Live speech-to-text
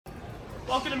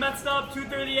Welcome to Mets Up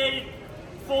 238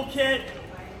 Full Kit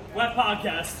Wet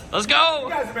Podcast. Let's go! You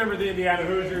guys remember the Indiana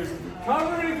Hoosiers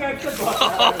covering against the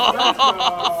Buckeyes. Let's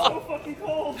go. So fucking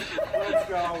cold. Let's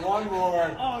go. One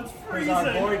more. Oh, it's freezing.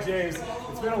 Our boy James.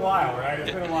 It's been a while, right?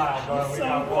 It's been a while, but we so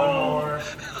got cold. one more.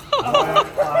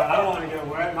 I don't want to get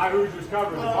wet. My Hoosiers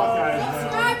covered the Buckeyes.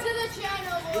 Subscribe to the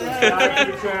channel, boys. Subscribe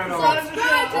to the channel.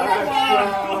 Subscribe to the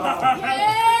channel.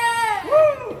 Yeah.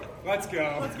 Woo! Let's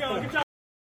go. Let's go. Good job.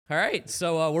 All right,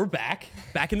 so we're back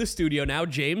in the studio now.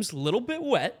 James, a little bit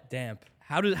wet. Damp.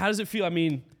 How does it feel? I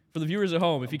mean, for the viewers at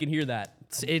home, if you can hear that,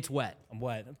 it's wet. I'm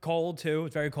wet. I'm cold too.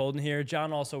 It's very cold in here.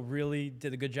 John also really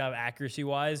did a good job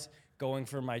accuracy-wise, going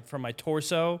from my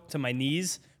torso to my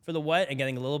knees for the wet and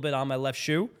getting a little bit on my left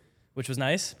shoe, which was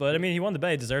nice. But I mean, he won the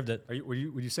bet. He deserved it. Would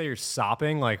you say you're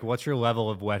sopping? Like, what's your level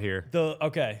of wet here?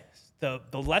 The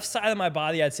left side of my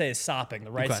body, I'd say, is sopping.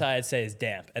 The right Okay. side, I'd say, is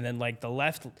damp. And then, like, the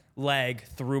left leg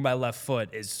through my left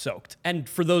foot is soaked. And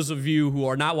for those of you who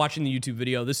are not watching the YouTube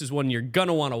video, this is one you're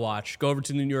gonna want to watch. Go over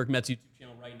to the New York Mets YouTube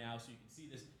channel right now so you can see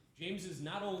this. James is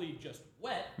not only just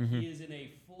wet, he is in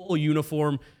a full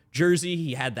uniform jersey.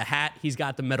 He had the hat. He's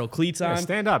got the metal cleats on.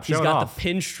 Stand up. Show He's it got off. the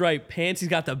pinstripe pants. He's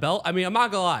got the belt. I mean, I'm not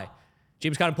gonna lie.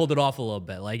 James kind of pulled it off a little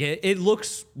bit. Like, it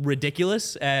looks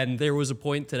ridiculous. And there was a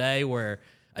point today where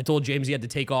I told James he had to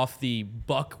take off the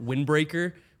Buck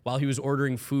windbreaker while he was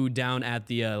ordering food down at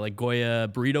the Goya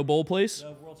Burrito Bowl place.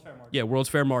 The World's Fair Market. Yeah, World's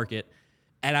Fair Market.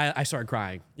 And I started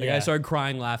crying. Like, Yeah. I started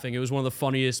crying, laughing. It was one of the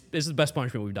funniest. This is the best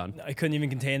punishment we've done. I couldn't even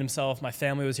contain himself. My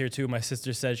family was here, too. My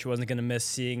sister said she wasn't going to miss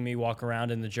seeing me walk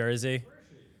around in the jersey.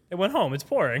 It went home. It's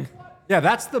pouring. Yeah,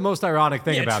 that's the most ironic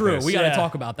thing Yeah, about true. this. We got to Yeah.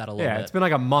 talk about that a little Yeah, bit. it's been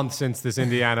like a month since this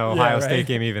Indiana-Ohio right. State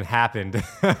game even happened.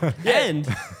 And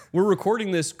we're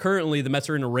recording this currently. The Mets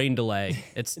are in a rain delay.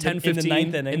 It's 10:15 in the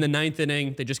ninth inning. In the ninth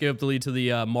inning, they just gave up the lead to the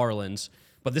Marlins.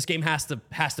 But this game has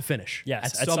to finish.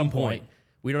 Yes, at some point.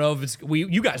 We don't know if it's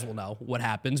you guys will know what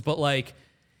happens, but like,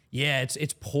 yeah,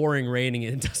 it's pouring raining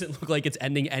and it doesn't look like it's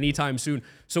ending anytime soon.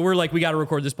 So we're like, we got to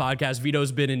record this podcast.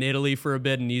 Vito's been in Italy for a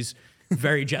bit and he's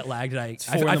very jet lagged.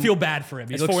 And I feel bad for him.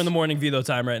 It's 4 in the morning Vito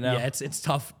time right now. Yeah, it's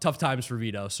tough times for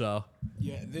Vito. So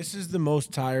Yeah, this is the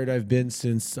most tired I've been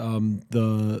since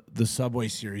the Subway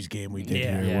Series game we did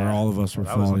here, Yeah. where all of us were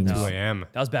That was falling like 2 asleep. a.m.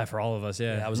 That was bad for all of us,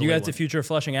 yeah. that was a You late guys to one. Future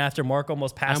Flushing after. Mark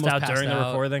almost passed out passed during the out.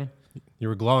 recording. You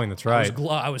were glowing, that's right.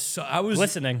 I was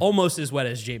Listening. almost as wet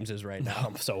as James is right now.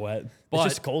 I'm so wet. But-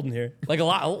 It's just cold in here. Like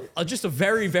just a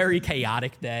very, very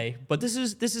chaotic day. But this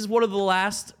is one of the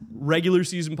last regular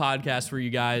season podcasts for you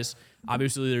guys.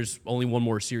 Obviously, there's only one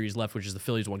more series left, which is the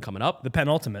Phillies one coming up. The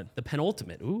penultimate. The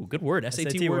penultimate. Ooh, good word.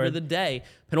 SAT, SAT word word. of the day.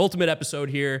 Penultimate episode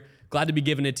here. Glad to be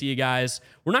giving it to you guys.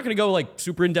 We're not going to go like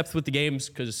super in depth with the games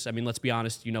because, I mean, let's be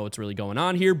honest, you know what's really going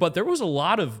on here. But there was a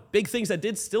lot of big things that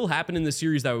did still happen in the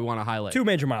series that we want to highlight. 2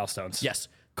 major milestones. Yes.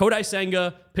 Kodai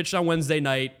Senga pitched on Wednesday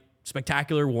night.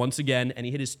 Spectacular once again. And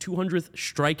he hit his 200th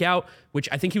strikeout, which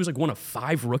I think he was like one of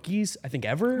 5 rookies, I think,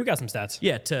 ever. We got some stats.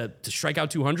 Yeah, to strike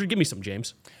out 200. Give me some,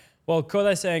 James. Well,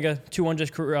 Kodai Senga,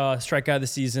 200th strikeout of the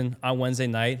season on Wednesday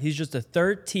night. He's just the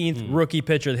 13th rookie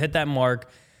pitcher to hit that mark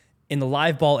in the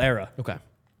live ball era. Okay.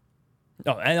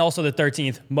 Oh, and also the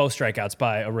 13th most strikeouts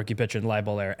by a rookie pitcher in the live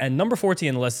ball era. And number 14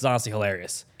 on the list is honestly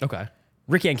hilarious. Okay.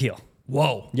 Ricky Ankiel.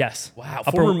 Whoa. Yes. Wow.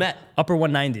 Former Met. Upper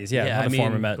 190s. Yeah, I another mean,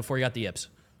 former Met. before he got the yips.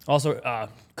 Also,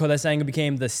 Kodai Senga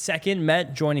became the second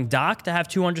Met joining Doc to have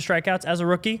 200 strikeouts as a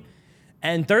rookie.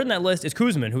 And third in that list is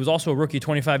Kuzman, who was also a rookie,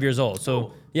 25 years old.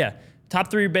 So, yeah, top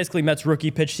 3 basically Mets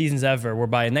rookie pitch seasons ever were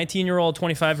by a 19-year-old,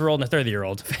 25-year-old, and a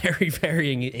 30-year-old. Very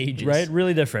varying ages. Right?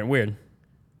 Really different. Weird.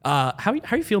 How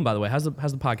are you feeling, by the way? How's the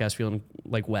podcast feeling,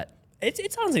 like, wet?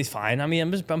 It's honestly fine. I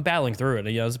mean, I'm battling through it.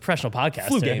 You know, it's a professional podcast.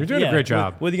 Flu game. You're doing a great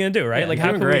job. What are you gonna do, right? Yeah, Like, you're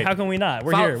how doing can great. how can we not?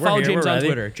 We're Follow, here. We're follow here. James we're on ready.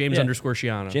 Twitter. James Yeah. _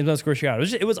 Sciano. James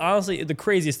 _ It was honestly the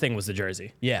craziest thing was the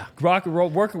jersey. Yeah. Walking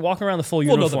around the full Well,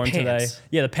 no, the uniform today. pants.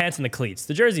 Yeah, the pants and the cleats.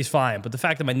 The jersey's fine, but the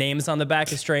fact that my name is on the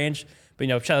back is strange. But,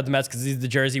 you know, shout out to Mets because this is the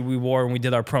jersey we wore when we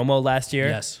did our promo last year.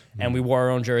 Yes. And we wore our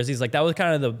own jerseys. Like, that was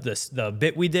kind of the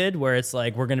bit we did where it's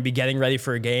like we're going to be getting ready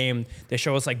for a game. They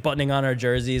show us, like, buttoning on our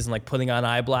jerseys and, like, putting on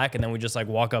eye black. And then we just, like,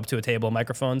 walk up to a table of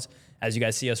microphones as you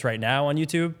guys see us right now on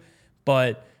YouTube.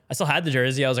 But I still had the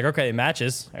jersey. I was like, okay, it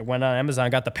matches. I went on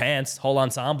Amazon, got the pants, whole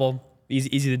ensemble.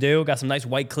 Easy to do. Got some nice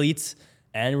white cleats.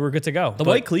 And we're good to go. The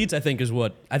white cleats, I think, is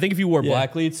what. I think if you wore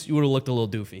black cleats, you would have looked a little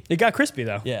doofy. It got crispy,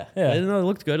 though. Yeah. Yeah. No, it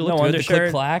looked good. It No looked good. The undershirt.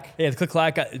 click-clack. Yeah, the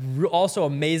click-clack. Also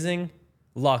amazing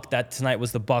luck that tonight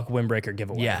was the Buck windbreaker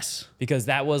giveaway. Yes. Because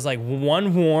that was like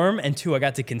 1, warm, and 2, I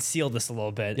got to conceal this a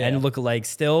little bit and look like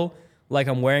still like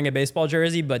I'm wearing a baseball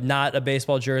jersey, but not a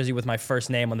baseball jersey with my first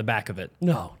name on the back of it.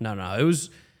 No.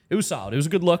 It It was solid. It was a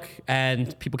good look,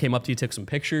 and people came up to you, took some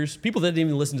pictures. People that didn't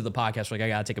even listen to the podcast were like, I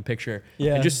gotta take a picture.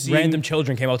 Yeah, and just random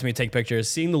children came up to me to take pictures.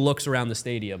 seeing the looks around the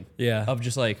stadium. Yeah. Of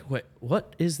just like,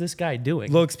 what is this guy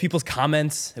doing? Looks, people's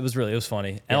comments. It was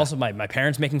funny. And also my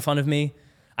parents making fun of me.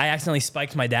 I accidentally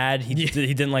spiked my dad. He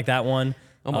didn't like that one.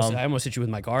 I almost hit you with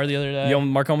my car the other day.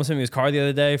 Mark almost sent me his car the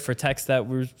other day for text that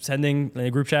we were sending in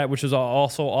a group chat, which was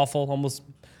also awful. Almost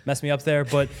messed me up there.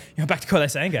 But back to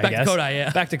Kodai Senga, I guess. Back to Kodai, yeah.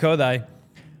 Back to Kodai.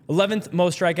 11th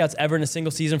most strikeouts ever in a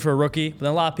single season for a rookie. But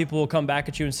then a lot of people will come back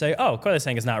at you and say, oh, Kodai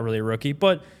Senga's not really a rookie.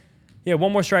 But yeah,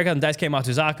 one more strikeout than Daisuke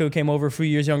Matsuzaku, came over a few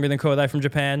years younger than Kodai from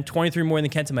Japan. 23 more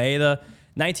than Kenta Maeda.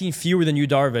 19 fewer than Yu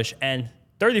Darvish. And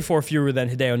 34 fewer than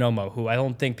Hideo Nomo, who I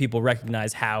don't think people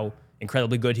recognize how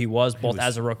incredibly good he was, both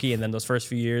as a rookie and then those first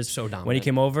few years. So dominant. When he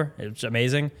came over, it was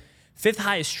amazing. 5th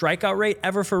highest strikeout rate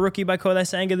ever for a rookie by Kodai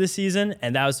Senga this season,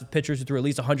 and that was pitchers who threw at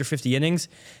least 150 innings.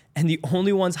 And the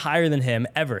only ones higher than him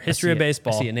ever, history of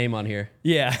baseball. I see a name on here.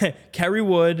 Yeah, Kerry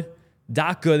Wood,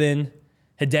 Doc Gooden,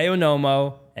 Hideo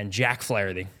Nomo, and Jack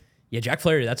Flaherty. Yeah, Jack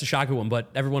Flaherty, that's a shocking one, but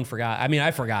everyone forgot. I mean,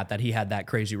 I forgot that he had that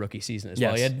crazy rookie season as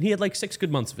well. He had like 6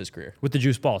 good months of his career. With the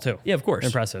juice ball, too. Yeah, of course.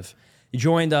 Impressive.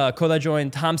 Kodai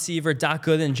joined Tom Seaver, Doc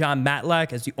Gooden, and John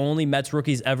Matlack as the only Mets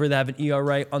rookies ever that have an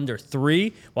ERA under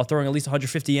 3 while throwing at least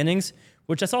 150 innings,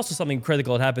 which that's also something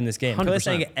critical that happened in this game. 100%. Kodai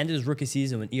Senga ended his rookie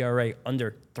season with an ERA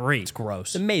under 3. It's gross.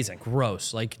 It's amazing.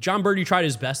 Gross. Like, John Birdie tried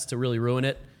his best to really ruin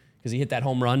it because he hit that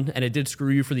home run, and it did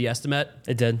screw you for the estimate.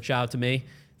 It did. Shout out to me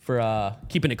for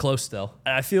keeping it close still.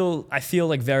 And I feel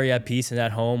like very at peace and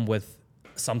at home with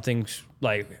something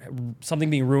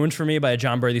being ruined for me by a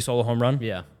John Birdie solo home run.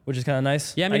 Yeah. Which is kind of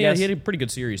nice. Yeah, I mean, guess. he had a pretty good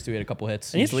series, too. He had a couple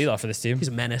hits. And he's the leadoff for this team. He's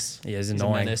a menace. He is He's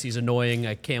annoying. a menace. He's annoying.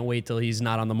 I can't wait till he's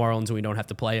not on the Marlins and we don't have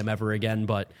to play him ever again.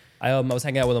 But I was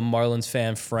hanging out with a Marlins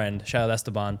fan friend. Shout out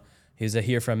Esteban. He's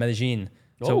here from Medellin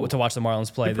to watch the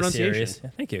Marlins play Good this series. pronunciation.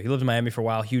 Yeah, thank you. He lived in Miami for a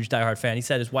while. Huge diehard fan. He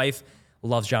said his wife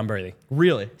loves John Birdie.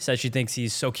 really? Said she thinks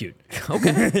he's so cute.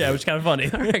 Okay. Yeah, which is kind of funny.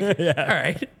 All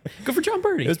right. Good for John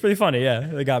Birdie. It was pretty funny, yeah.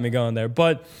 They got me going there.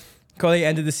 But Kodai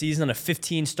ended the season on a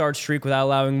 15-start streak without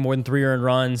allowing more than 3 earned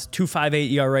runs,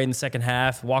 2.58 ERA in the second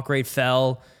half. Walk rate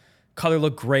fell. Color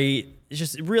looked great.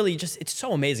 It's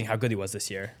so amazing how good he was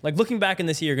this year. Like, looking back in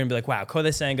this year, you're going to be like, wow,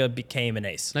 Kodai Senga became an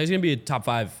ace. Now he's going to be a top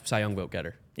 5 Cy Young vote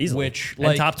getter. Easily. Which,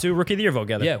 and top 2 Rookie of the Year vote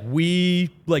getter. Yeah,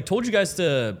 we told you guys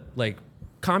to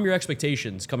calm your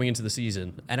expectations coming into the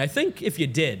season. And I think if you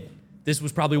did, this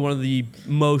was probably one of the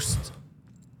most,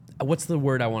 what's the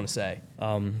word I want to say?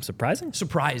 Surprising?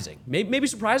 Surprising. Maybe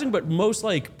surprising, but most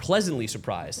pleasantly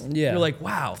surprised. Yeah. You're like,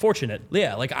 wow. Fortunate.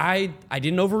 Yeah, I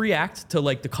didn't overreact to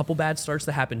the couple bad starts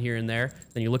that happen here and there.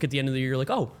 Then you look at the end of the year, you're like,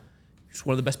 oh, he's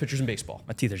one of the best pitchers in baseball.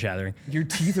 My teeth are chattering. Your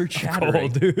teeth are chattering.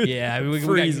 cold, dude. Yeah, I mean, we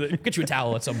Freezing. get you a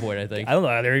towel at some point, I think. I don't know.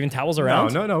 Are there even towels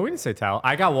around? No, we didn't say towel.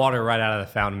 I got water right out of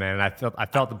the fountain, man, and I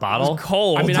felt the bottle. It's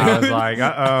cold. I mean, I was like,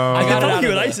 uh-oh. I got it out you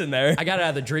of with the- ice in there. I got it out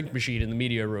of the drink machine in the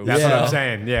media room. That's what so- I'm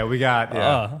saying. Yeah, we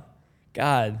got,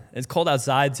 God, it's cold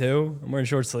outside too. I'm wearing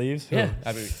short sleeves. Yeah,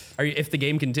 I mean, if the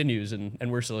game continues and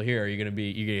we're still here, are you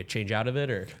gonna change out of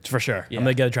it or? For sure. Yeah. I'm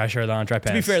gonna get a dry shirt on, dry pants.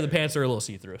 To be fair, the pants are a little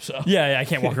see-through, so Yeah, I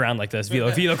can't walk around like this.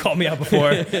 Vito called me out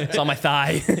before. It's on my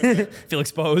thigh. Feel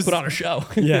exposed. put on a show.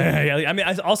 Yeah. I mean,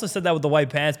 I also said that with the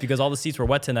white pants because all the seats were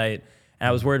wet tonight, and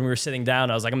I was worried when we were sitting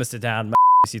down. I was like, I'm gonna sit down. My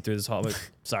see through this whole.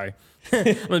 Sorry,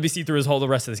 I'm gonna be see through his whole the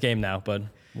rest of this game now. But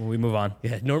we move on.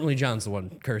 Yeah, normally John's the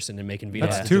one cursing and making Vito.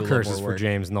 That's have to do a 2 little curses more for work.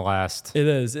 James in the last. It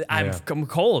is. I'm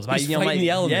cold. He's fighting the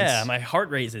elements. Yeah, my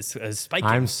heart rate is spiking.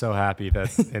 I'm so happy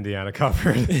that Indiana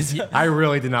covered. I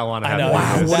really did not want to have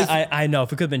I know. that. I know.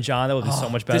 If it could have been John, that would be so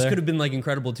much better. This could have been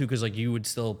incredible too, because you would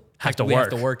still Have to we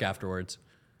work. have to work afterwards.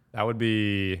 That would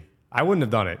be. I wouldn't have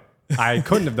done it. I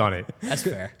couldn't have done it. That's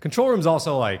fair. Control room's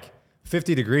also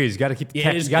 50 degrees. You got to keep the Yeah,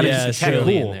 tech. it is You got to yeah, keep the tech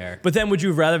chilly cool. in there But then, would you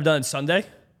have rather have done it Sunday?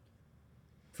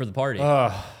 for the party.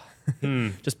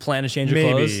 Just plan to change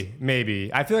your clothes.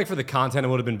 Maybe. I feel like for the content, it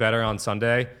would have been better on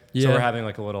Sunday. Yeah. So we're having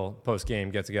a little post-game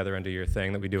get-together and do your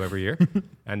thing that we do every year.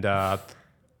 And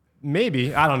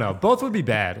maybe, I don't know. Both would be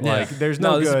bad. Yeah. There's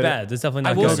no this good. is bad. This is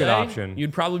definitely I not will good. say, option.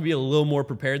 you'd probably be a little more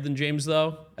prepared than James,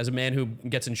 though, as a man who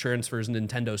gets insurance for his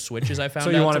Nintendo Switches. I found So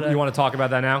out you want today. to talk about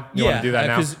that now? You want to do that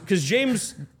now? Because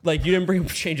James, you didn't bring a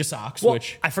change of socks, Well,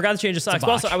 which I forgot to change the socks. a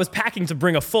But also, botch. I was packing to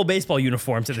bring a full baseball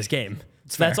uniform to this game.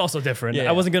 That's also different. Yeah.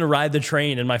 I wasn't gonna ride the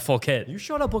train in my full kit. You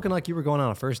showed up looking like you were going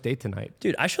on a first date tonight.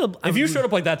 Dude, I should have. If you showed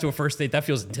up like that to a first date, that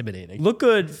feels intimidating. look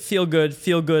good, feel good,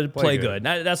 play good.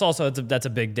 good. That's also that's a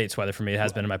big date sweater for me. It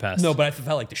has been in my past. No, but I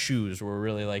felt like the shoes were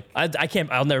really like. I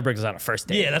can't. I'll never break this on a first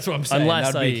date. Yeah, that's what I'm saying.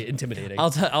 Unless That'd be like, intimidating.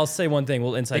 I'll say one thing.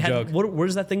 Well, inside joke. What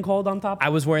is that thing called on top? I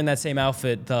was wearing that same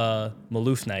outfit the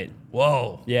Maloof night.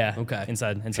 Whoa. Yeah. Okay.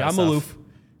 Inside John stuff. Maloof.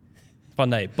 Fun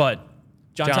night, but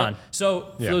John.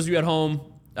 So for Yeah. those of you at home,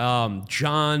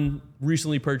 John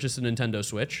recently purchased a Nintendo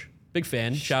Switch. Big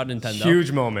fan. Shout out Nintendo.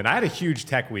 Huge moment. I had a huge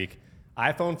tech week.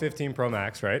 iPhone 15 Pro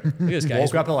Max, right? Look at this guy.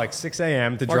 Woke up at like 6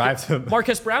 a.m. to drive to.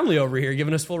 Marcus Brownlee over here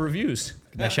giving us full reviews.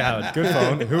 Nice shout. Good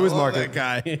phone. Who is Marcus? That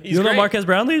guy. He's You don't know great. Marquez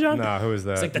Brownlee, John? No, who is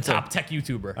that? He's like the top tech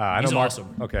YouTuber. I know He's Mark-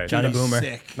 awesome. Okay. Johnny He's Boomer.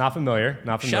 sick. Not familiar.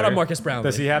 Not familiar. Shout out Marcus Brownlee.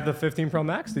 Does he have the 15 Pro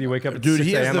Max? Did he wake up at Dude, 6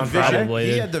 he has a.m. the on Vision. Friday? Probably,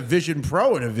 He dude. had the Vision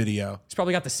Pro in a video. He's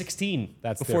probably got the 16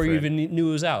 That's before you different. even knew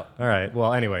it was out. All right.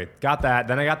 Well, anyway, got that.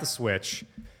 Then I got the Switch.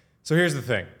 So here's the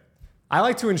thing. I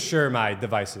like to insure my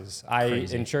devices. I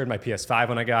insured my PS5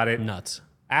 when I got it. Nuts.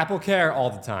 Apple Care all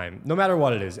the time, no matter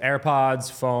what it is.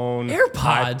 AirPods, phone.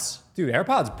 AirPods? Dude,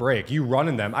 AirPods break. You run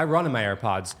in them. I run in my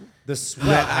AirPods. The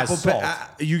sweat has salt.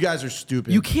 You guys are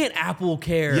stupid. You can't Apple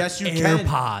Care Yes, you AirPods.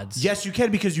 can. Yes, you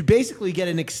can because you basically get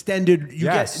an extended.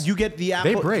 Yes. You get the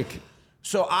Apple. They break.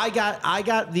 So I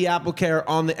got the Apple Care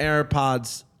on the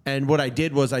AirPods, and what I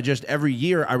did was I just every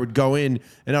year I would go in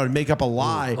and I would make up a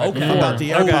lie about the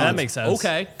AirPods. Okay, that makes sense.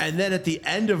 Okay. And then at the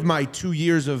end of my 2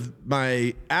 years of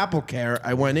my Apple Care,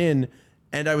 I went in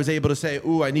and I was able to say,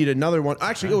 "Ooh, I need another one."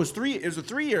 Actually, it was a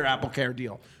 3-year Apple Care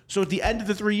deal. So at the end of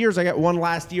the 3 years, I got one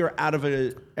last year out of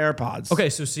AirPods. Okay,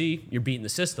 so see, you're beating the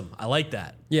system. I like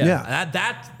that. Yeah.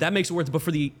 That makes it worth it. But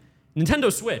for the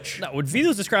Nintendo Switch, No, what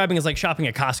Vito's describing is like shopping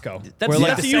at Costco. That's- where like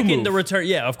that's the a you second move. the return,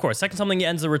 yeah, of course. Second something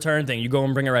ends the return thing, you go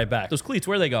and bring it right back. those cleats,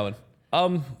 where are they going?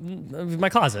 My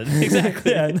closet.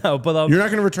 Exactly. Yeah, no, but You're not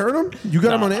going to return them? You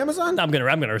got them on Amazon? I'm gonna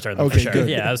return them for Okay, sure. good.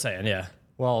 Yeah, I was saying, yeah.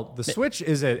 Well, the Switch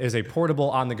is a portable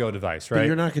on-the-go device, But right?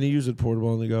 you're not going to use it portable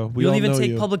on the go. We You don't all even know take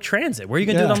you. public transit. Where are you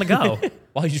gonna do it on the go?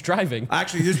 While he's driving.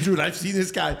 Actually, this dude, I've seen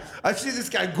this guy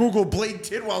Google Blade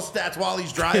Tidwell stats while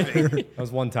he's driving. That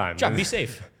was one time. John, be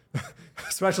safe.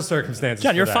 Special circumstances.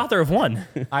 John, for you're a that. father of one.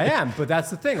 I am, but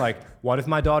that's the thing. Like, what if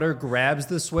my daughter grabs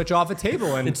the Switch off a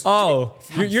table and Oh,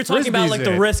 you're talking about like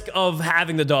the Frisbees it. risk of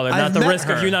having the daughter, not I've the met risk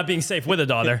of her. you not being safe with a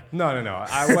daughter. No.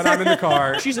 When I'm in the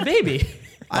car, She's a baby.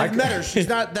 I've met her. She's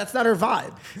not. That's not her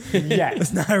vibe. yes.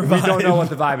 That's not her We don't vibe. know what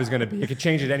the vibe is going to be. It could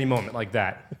change at any moment like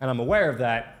that. And I'm aware of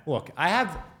that. Look,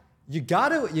 you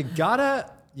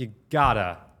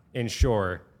gotta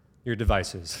insure your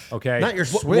devices, okay? Not your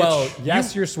Switch. Well,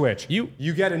 Yes, your Switch. you-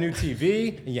 get a new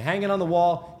TV and you hang it on the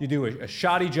wall. You do a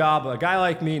shoddy job. A guy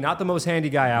like me, not the most handy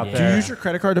guy out do you there. use your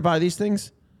credit card to buy these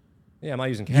things? Yeah, I'm not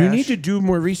using cash. You need to do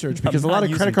more research because a not lot of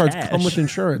using credit cards cash. come with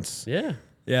insurance. Yeah.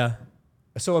 Yeah.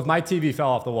 So if my TV fell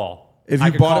off the wall, If I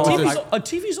you could bought call it with up- a- A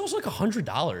TV's also like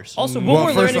 $100. Also, what Well,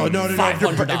 we're first of learning, all, no. If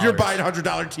you're $500. buying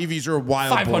 $100 TVs, you're a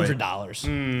wild boy. $500.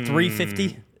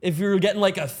 $350. If you're getting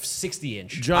like a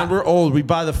 60-inch. John, we're old. We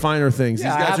buy the finer things.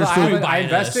 Yeah, These guys are I still. buying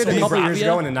invested a Sony couple years Bravia?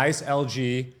 ago in a nice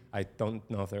LG. I don't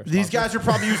know if they're These sponsored. guys are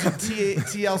probably using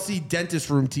TLC dentist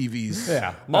room TVs.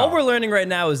 Yeah. All no. we're learning right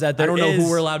now is that I there don't know is- who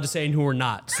we're allowed to say and who we're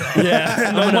not. So.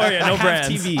 Yeah, no more, yeah, no brands.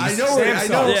 TVs. I know. Samsung. I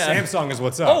know. Yeah. Samsung is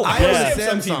what's up. Oh, I have Yeah.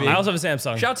 a Samsung TV. I also have a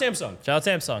Samsung. Shout out Samsung. Shout out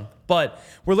Samsung. But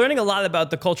we're learning a lot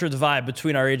about the culture divide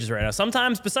between our ages right now.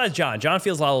 Sometimes, besides John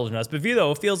feels a lot older than us, but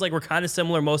Vito, it feels like we're kind of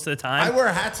similar most of the I time. wear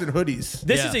hats and hoodies.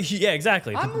 This Yeah. is yeah,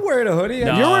 exactly. I'm wearing a hoodie.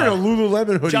 No. You're wearing a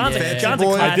Lululemon hoodie. John's a- fancy John's a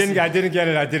boy. class- I didn't get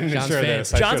it. I didn't John's insure fancy.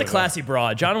 this. I John's a should've. classy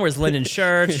broad. John wears linen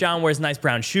shirts. John wears nice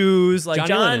brown shoes. Like Johnny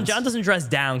John Linens. doesn't dress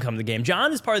down come the game.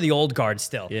 John is part of the old guard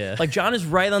still. Yeah. Like John is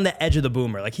right on the edge of the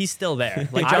boomer. Like he's still there.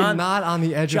 Like I'm John not on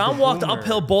the edge John of the walked boomer.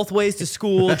 uphill both ways to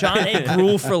school. John ate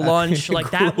gruel for lunch.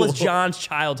 Like that was John's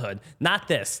childhood. Not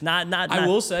this. Not. I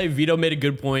will say Vito made a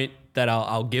good point that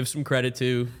I'll give some credit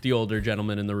to the older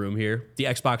gentleman in the room here. The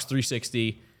Xbox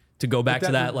 360 to go back to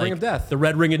that that Ring like of Death. the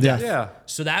red ring of death. Yeah.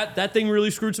 So that thing really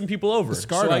screwed some people over.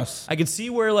 scarred so us. I can see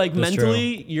where like That's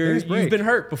mentally Things you've break. been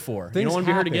hurt before. You Things don't want to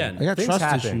be hurt happen. again. I got Things trust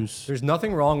happen. issues. There's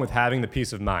nothing wrong with having the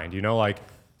peace of mind. You know, like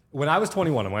when I was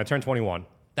 21 and when I turned 21,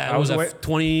 That I was away-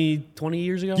 20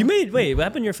 years ago. wait, what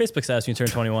happened to your Facebook status when you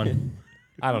turned 21?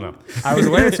 I don't know. I was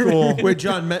away at school. Wait,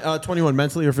 John, 21,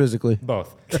 mentally or physically?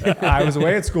 Both. I was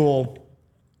away at school,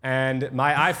 and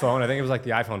my iPhone, I think it was like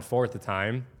the iPhone 4 at the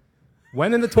time,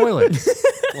 went in the toilet.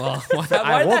 Well,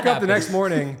 I woke up the next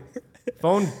morning,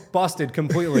 Phone busted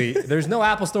completely. There's no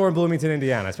Apple store in Bloomington,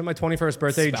 Indiana. I spent my 21st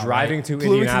birthday driving to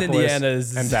Bloomington,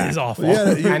 Indianapolis Indiana and back. is awful.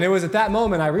 And it was at that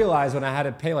moment I realized when I had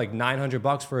to pay like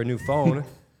 $900 for a new phone.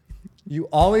 You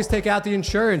always take out the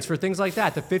insurance for things like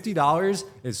that. The $50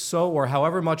 is so, or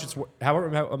however much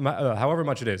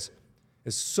it is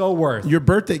so worth. Your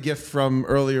birthday gift from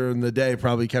earlier in the day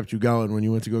probably kept you going when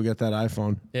you went to go get that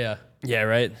iPhone. Yeah. Yeah,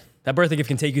 right. That birthday gift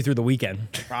can take you through the weekend.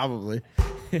 Probably.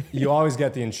 You always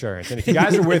get the insurance. And if you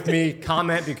guys are with me,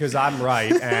 comment because I'm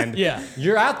right. And Yeah.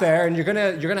 you're out there and you're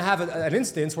gonna have an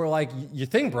instance where like your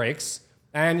thing breaks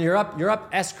and you're up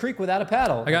S Creek without a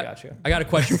paddle. I got a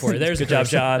question for you. There's Good job,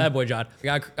 John. That boy, John.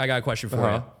 I got a question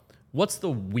for you. What's the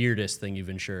weirdest thing you've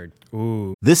insured?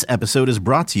 This episode is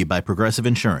brought to you by Progressive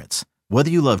Insurance. Whether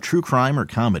you love true crime or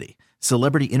comedy,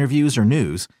 celebrity interviews or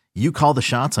news, you call the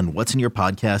shots on what's in your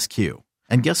podcast queue.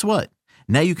 And guess what?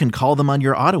 Now you can call them on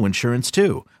your auto insurance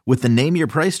too with the Name Your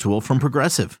Price tool from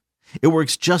Progressive. It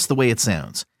works just the way it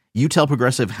sounds. You tell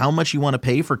Progressive how much you want to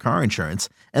pay for car insurance,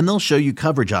 and they'll show you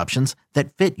coverage options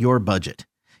that fit your budget.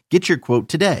 Get your quote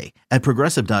today at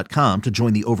Progressive.com to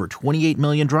join the over 28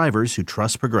 million drivers who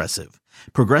trust Progressive.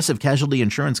 Progressive Casualty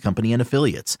Insurance Company and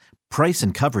Affiliates. Price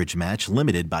and coverage match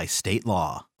limited by state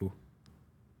law.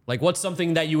 Like, what's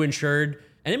something that you insured?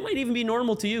 And it might even be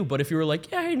normal to you, but if you were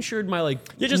like, yeah, I insured my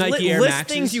Just Nike Air list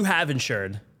Maxes. things you have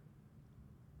insured.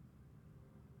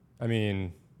 I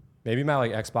mean, maybe my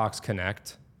like Xbox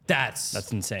Connect.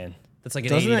 That's insane. That's like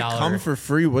an Doesn't $80. it come for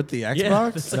free with the Xbox? Yeah,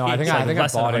 that's No, like I think $80. I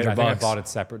less than bought it. I think I $100. bought it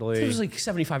separately. It was like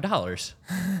 $75.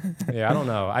 Yeah, I don't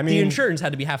know. I mean, The insurance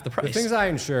had to be half the the price. things I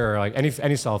insure, like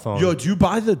any cell phone. Yo, do you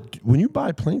buy when you buy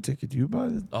a plane ticket, do you buy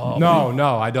the...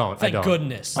 No, I don't. Thank I don't.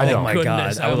 goodness. I don't. Thank Oh my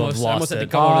goodness. God, I would've almost lost had to it.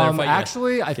 come over there and fight you.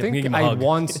 Actually, I Give me think a I hug.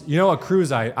 once, a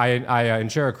cruise. I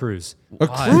insure a cruise. A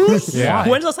cruise? Yeah.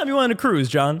 When's the last time you went on a cruise,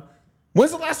 John?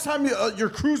 When's the last time your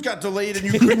cruise got delayed and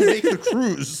you couldn't make the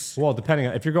cruise? Well, depending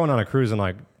on if you're going on a cruise in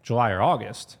like July or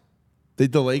August, They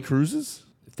delay cruises?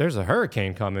 if there's a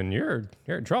hurricane coming, you're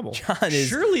in trouble. John is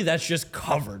Surely that's just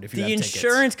covered if you the have tickets.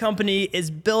 insurance company is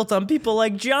built on people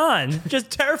like John. Just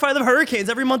terrified of hurricanes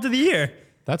every month of the year.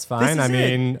 That's fine. I is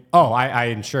mean, I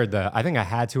insured I think I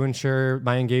had to insure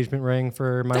my engagement ring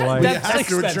for my wife. That's have to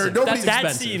insure. expensive. Nobody's That's That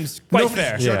expensive. seems quite Nobody's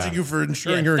fair. judging Yeah. you for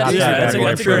insuring Yeah, her that's- engagement. that's a-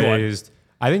 that's a good one. phrased.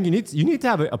 I think you need to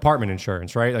have apartment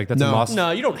insurance, right? Like that's a No. must. No,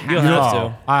 you don't have You don't to. have Oh,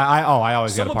 to. I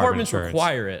always Some get apartment apartments insurance.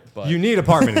 require it, but You need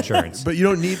apartment insurance. But you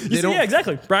don't need... They don't, Yeah,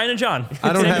 exactly. Brian and John.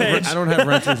 I don't Same have page. I don't have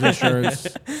renter's insurance.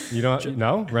 You don't?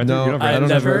 No, renter. No, you don't I have don't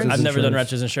renter? have renter's I've never done insurance.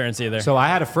 renter's insurance either. So I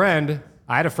had a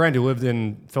friend who lived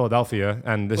in Philadelphia,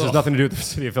 and this has nothing to do with the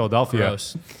city of Philadelphia.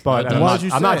 Gross. But Well, why'd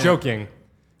you I'm not say? joking.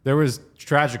 There was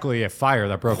tragically a fire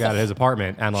that broke out at his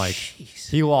apartment, and like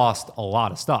he lost a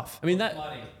lot of stuff. I mean that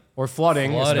Or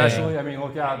flooding, Flooding. especially. I mean,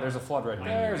 look out. There's a flood right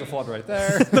there. There's a flood right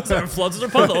there. Are floods or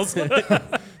puddles?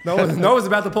 Noah's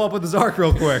about to pull up with his arc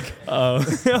real quick. Oh,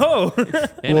 Whoa.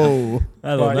 I don't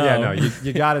But know. yeah, no,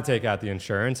 you got to take out the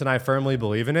insurance, and I firmly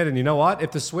believe in it. And you know what?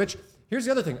 If the switch, here's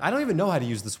the other thing. I don't even know how to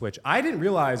use the switch. I didn't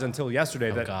realize until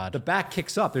yesterday that God. the back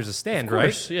kicks up. There's a stand,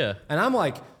 course, right? yeah. And I'm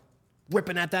like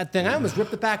whipping at that thing. I almost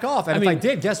ripped it back off. And if I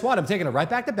did, guess what? I'm taking it right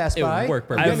back to Best it Buy. would work I'm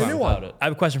perfectly getting a fine new one. without it. I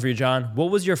have a question for you, John.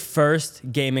 What was your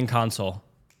first gaming console?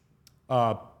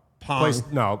 Pong.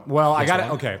 No. Well, I got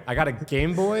it. Okay. I got a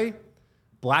Game Boy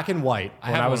black and white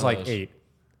when have I was one of like those. 8.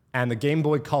 And the Game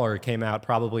Boy Color came out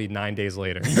probably 9 days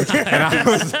later. And I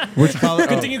was, Which color?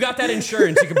 Good thing you got that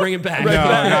insurance. You can bring it back.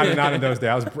 no, not in those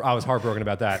days. I was heartbroken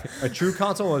about that. A true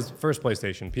console was first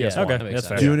PlayStation, PS1. Okay, That makes that's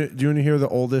sense. fair. Do you want to hear the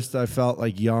oldest I felt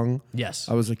like young? Yes.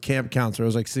 I was a camp counselor. I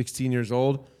was like 16 years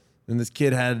old, and this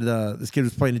kid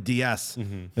was playing a DS,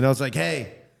 and I was like,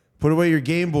 "Hey, put away your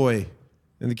Game Boy,"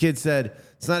 and the kid said,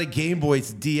 "It's not a Game Boy,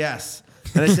 it's DS."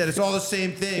 And I said, "It's all the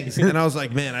same things." And I was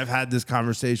like, "Man, I've had this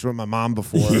conversation with my mom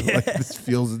before. Like, this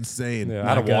feels insane." Yeah, I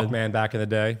had a Not good. Walkman back in the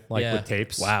day, like Yeah. with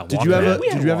tapes. Wow. Did you have a We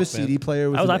had Did you have a Walkman. CD player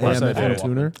with I was an iPod. Yes, I AM/FM did.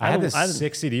 tuner? I had this I didn't-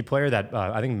 6 CD player that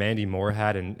I think Mandy Moore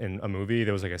had in a movie.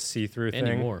 There was like a see-through thing.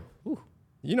 Anymore.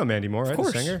 You know Mandy Moore, right?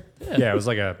 course. The singer? Yeah. It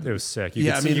was sick. You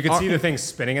Yeah, could I see, mean, you could our- see the thing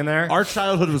spinning in there. Our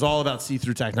childhood was all about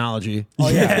see-through technology. The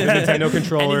Nintendo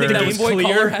controller. Anything that was Game Boy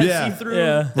clear? Color had Yeah. see-through.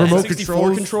 Yeah. Remote 64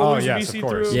 controls. controllers Oh, yes, would be of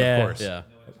see-through. course. Yeah. Of course. Yeah.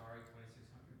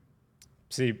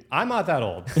 See, I'm not that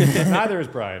old. Neither is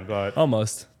Brian, but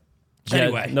Almost.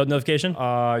 Anyway. No notification?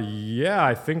 yeah,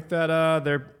 I think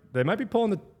that they might be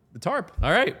pulling the tarp.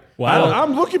 All right. Wow.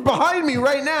 I'm looking behind me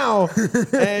right now,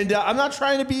 and I'm not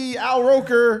trying to be Al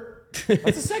Roker That's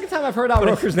the second time I've heard Al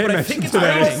Roker's name mentioned I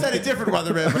today. almost said a different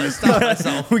weatherman, but I stopped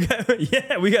myself. we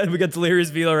got Delirious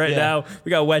Velo right now. We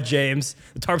got Wet James.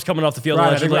 The tarp's coming off the field.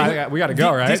 Right, I think allegedly. we got to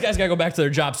go, right? These guys got to go back to their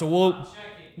job. So we'll go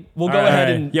All ahead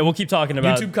right. and we'll keep talking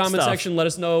about YouTube comment stuff. section. Let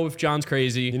us know if John's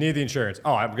crazy. You need the insurance.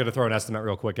 Oh, I'm going to throw an estimate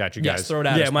real quick at you guys. Yes, throw it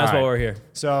at Yeah, us. might as well. All right. We're here.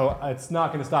 So it's not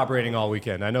going to stop raining all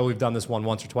weekend. I know we've done this one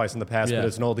once or twice in the past, Yeah. but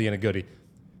it's an oldie and a goodie.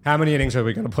 How many innings are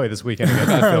we going to play this weekend against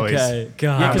the Phillies? Okay, God.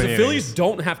 Yeah, How because many the Phillies innings?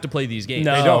 don't have to play these games.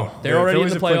 No. They don't. They're already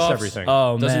Phillies in the have clinched playoffs. everything.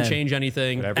 Oh, Doesn't man. change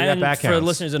anything. Whatever. And that for counts.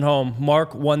 listeners at home,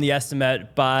 Mark won the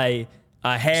estimate by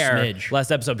a hair Smidge.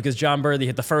 last episode because John Birdie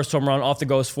hit the first home run off the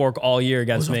Ghost Fork all year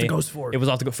against off me. the Ghost Fork? It was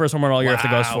off the first home run all year off the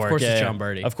Ghost Wow, of Fork. course it's John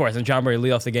Birdie. Of course, and John Birdie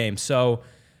lead off the game. So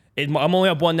I'm only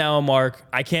up 1 now on Mark.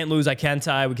 I can't lose. I can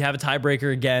tie. We can have a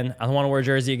tiebreaker again. I don't want to wear a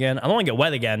jersey again. I don't want to get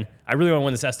wet again. I really want to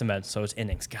win this estimate. So it's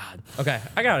innings. God. Okay,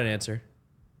 I got an answer.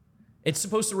 It's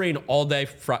supposed to rain all day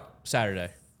Saturday.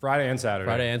 Friday and Saturday.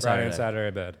 Friday and Saturday, I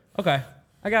bet. Okay,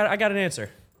 I got an answer.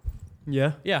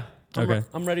 Yeah. Yeah. Okay.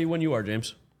 I'm ready when you are,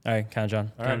 James. All right, count,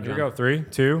 John. All right, here we go. 3,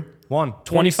 2, 1.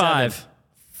 25.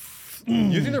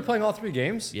 You think they're playing all 3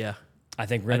 games? Yeah. I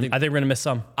think we're gonna miss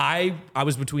some. I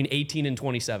was between 18 and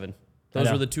 27. Those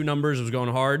know. were the 2 numbers. It was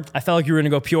going hard. I felt like you were gonna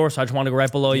go pure, so I just wanted to go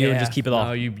right below you and just keep it off.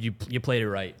 No, you played it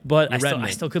right. But You read I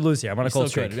me. still could lose here. I'm on a Still cold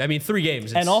streak. could. I mean, 3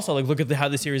 games. And also, like, look at how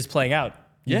the series is playing out.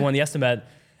 You've Yeah. won the estimate.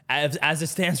 As it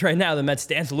stands right now, the Mets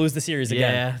stand to lose the series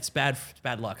again. yeah, it's bad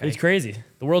luck. It's crazy.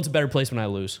 The world's a better place when I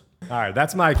lose. All right,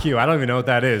 that's my cue. I don't even know what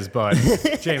that is, but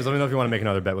James, let me know if you want to make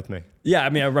another bet with me. Yeah, I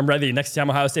mean, I'm ready. Next time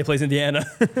Ohio State plays Indiana.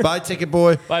 Bye, ticket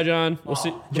boy. Bye, John. We'll see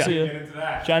you. into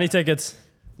that. Johnny tickets.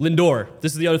 Lindor.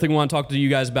 This is the other thing we want to talk to you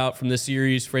guys about from this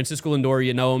series. Francisco Lindor,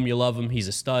 you know him, you love him. He's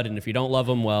a stud. And if you don't love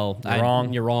him, well,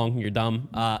 wrong. You're wrong. You're dumb.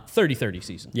 30-30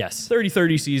 season. Yes.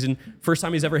 30-30 season. First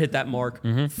time he's ever hit that mark.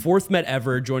 4th Met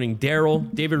ever, joining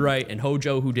Darryl, David Wright, and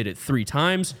Hojo, who did it 3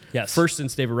 times. Yes. First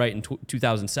since David Wright in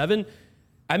 2007.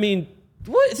 I mean,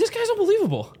 what? This guy's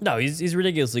unbelievable. No, he's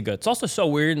ridiculously good. It's also so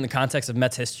weird in the context of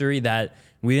Mets history that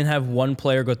we didn't have one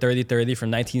player go 30-30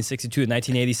 from 1962 to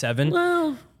 1987.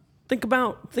 Well, think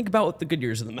about the good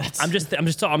years of the Mets. I'm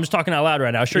just talking out loud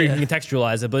right now. Sure, you can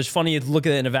contextualize it, but it's funny to look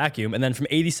at it in a vacuum. And then from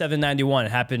 87-91,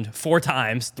 it happened 4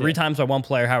 times. 3 times by one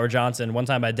player, Howard Johnson, 1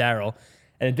 time by Darryl.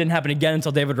 And it didn't happen again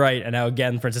until David Wright, and now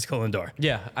again Francisco Lindor.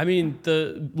 Yeah, I mean,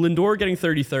 the Lindor getting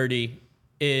 30-30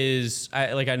 is,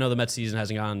 I know the Mets season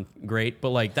hasn't gone great, but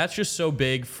like that's just so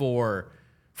big for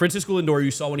Francisco Lindor.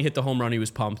 You saw when he hit the home run, he was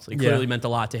pumped. It clearly meant a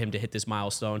lot to him to hit this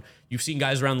milestone. You've seen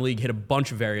guys around the league hit a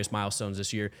bunch of various milestones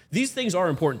this year. These things are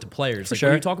important to players. Like sure.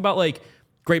 when you talk about like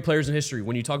great players in history,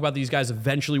 when you talk about these guys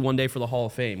eventually one day for the Hall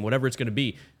of Fame, whatever it's going to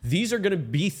be, these are going to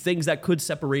be things that could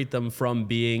separate them from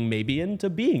being maybe into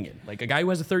being in. Like a guy who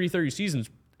has a 30-30 season,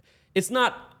 it's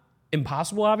not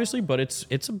impossible, obviously, but it's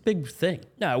a big thing.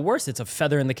 No, at worst, it's a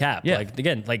feather in the cap. Yeah. Like,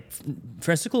 again,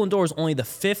 Francisco Lindor is only the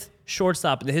 5th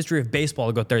shortstop in the history of baseball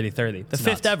to go 30-30. The 5th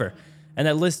nuts. ever. And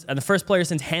the first player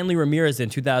since Hanley Ramirez in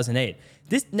 2008.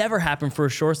 This never happened for a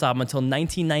shortstop until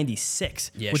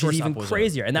 1996, Yeah, which is shortstop even was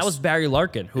crazier. And that was Barry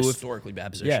Larkin, who, Historically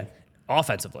bad position.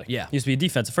 offensively. Yeah. Used to be a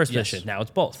defensive first Yes. position. Now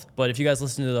it's both. But if you guys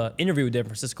listened to the interview we did with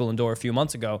Francisco Lindor a few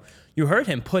months ago, you heard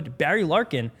him put Barry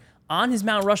Larkin on his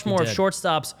Mount Rushmore of did.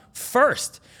 shortstops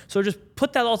first. So just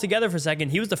put that all together for a second.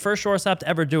 He was the first shortstop to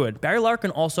ever do it. Barry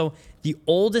Larkin also the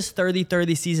oldest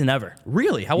 30-30 season ever.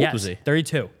 Really? How old Yes, was he?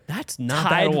 32. That's not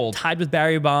that old. Tied with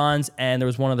Barry Bonds, and there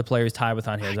was one other player who's tied with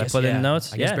on here. Did I guess, put it in yeah. the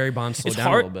notes? I guess Barry Bonds slowed It's down a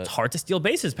hard, little bit. It's hard to steal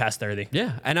bases past 30.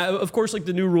 Yeah, and of course, like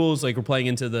the new rules, like we're playing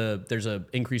into there's a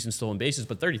increase in stolen bases,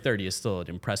 but 30-30 is still an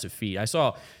impressive feat. I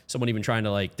saw someone even trying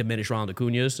to like diminish Ronald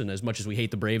Acuña's, and as much as we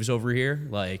hate the Braves over here,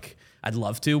 like I'd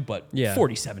love to, but Yeah.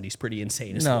 40-70 is pretty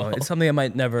insane as No, well. it's something that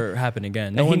might never happen again.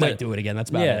 And he one's might do it again. That's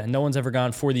about Yeah, it. no one's ever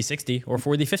gone 40-60 or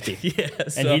 40-50. Yeah,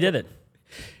 and so- he did it.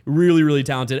 Really, really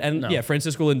talented. And yeah,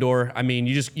 Francisco Lindor, I mean,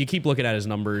 you keep looking at his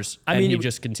numbers, I and mean, he it-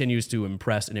 just continues to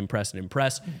impress and impress and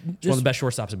impress. He's one of the best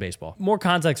shortstops in baseball. More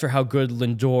context for how good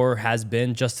Lindor has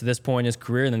been just to this point in his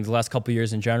career and then the last couple of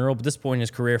years in general. But this point in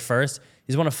his career first,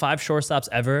 he's one of 5 shortstops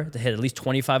ever to hit at least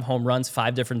 25 home runs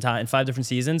 5 different times in 5 different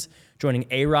seasons, joining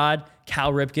A-Rod,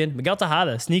 Cal Ripken, Miguel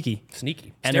Tejada, sneaky.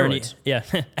 And Ernie,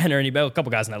 and Ernie, a couple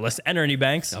guys on that list, and Ernie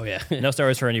Banks. Oh, yeah. No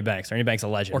steroids for Ernie Banks. Ernie Banks, a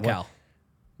legend. Or Cal.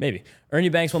 Maybe. Ernie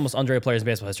Banks, one of the most underrated players in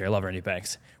baseball history. I love Ernie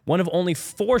Banks. One of only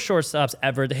 4 shortstops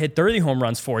ever to hit 30 home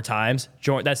runs 4 times.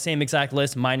 Join that same exact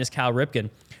list minus Cal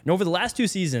Ripken. And over the last 2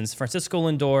 seasons, Francisco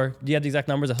Lindor, do you have the exact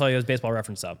numbers? I'll tell you his baseball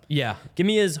reference up. Yeah. Give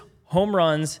me his home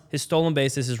runs, his stolen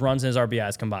bases, his runs, and his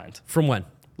RBIs combined. From when?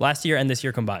 Last year and this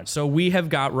year combined. So we have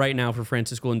got right now for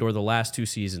Francisco Lindor the last 2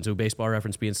 seasons, so baseball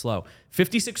reference being slow,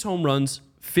 56 home runs,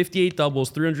 58 doubles,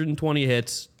 320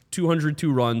 hits,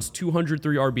 202 runs,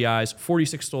 203 RBIs,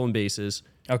 46 stolen bases.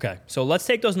 Okay, so let's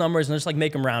take those numbers and just like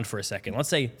make them round for a second. Let's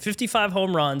say 55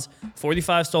 home runs,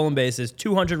 45 stolen bases,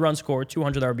 200 runs scored,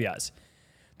 200 RBIs.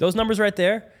 Those numbers right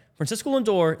there, Francisco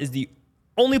Lindor is the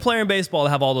only player in baseball to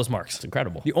have all those marks. It's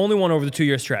incredible. The only one over the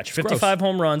 2-year stretch. 55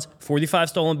 home runs, 45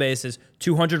 stolen bases,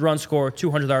 200 runs scored,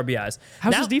 200 RBIs.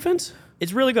 How's Now, his defense?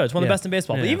 It's really good. It's one of the best in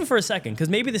baseball. But Yeah. even for a second, because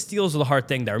maybe the steals are the hard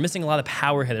thing there. We're missing a lot of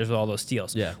power hitters with all those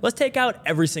steals. Yeah. Let's take out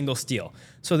every single steal.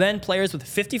 So then players with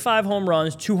 55 home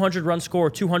runs, 200 runs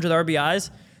scored, 200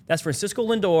 RBIs, that's Francisco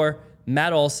Lindor,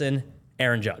 Matt Olson,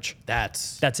 Aaron Judge.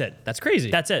 That's it. That's crazy.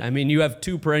 That's it. I mean, you have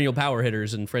 2 perennial power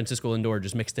hitters and Francisco Lindor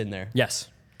just mixed in there. Yes.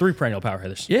 3 perennial power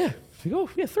hitters. Yeah. Oh,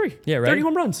 yeah, 3. Yeah, right? 30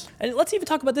 home runs. And let's even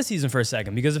talk about this season for a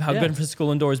second because of how good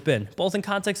Francisco Lindor has been, both in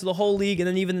context of the whole league and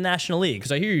then even the National League.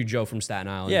 Because I hear you, Joe from Staten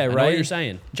Island. Yeah, I know right. what you're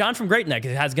saying. John from Great Neck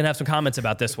is going to have some comments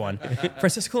about this one.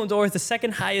 Francisco Lindor is the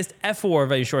second highest F4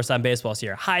 of any shortstop in baseball this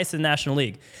year, highest in the National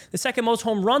League. The second most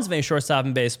home runs of any shortstop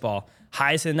in baseball,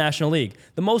 highest in the National League.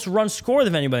 The most runs scored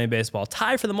of anybody in baseball,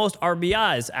 tied for the most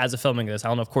RBIs as of filming this. I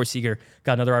don't know if Corey Seager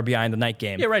got another RBI in the night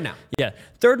game. Yeah, right now. Yeah.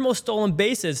 Third most stolen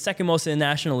bases, second most in the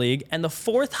National League, and the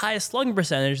 4th highest slugging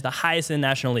percentage, the highest in the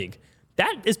National League.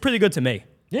 That is pretty good to me.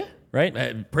 Yeah.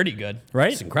 Right? Pretty good.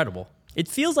 Right? It's incredible. It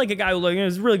feels like a guy who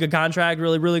has a really good contract,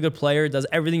 really good player, does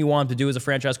everything you want him to do as a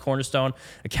franchise cornerstone,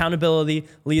 accountability,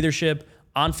 leadership,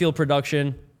 on-field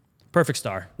production, perfect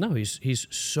star. No, he's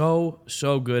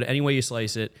so good. Any way you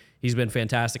slice it, he's been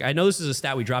fantastic. I know this is a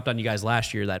stat we dropped on you guys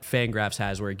last year that Fangraphs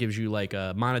has where it gives you like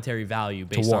a monetary value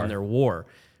based on their WAR.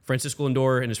 Francisco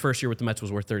Lindor in his first year with the Mets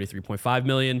was worth $33.5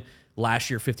 million. Last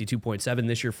year, $52.7.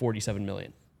 This year, $47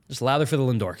 million. Just louder for the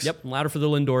Lindorks. Yep, louder for the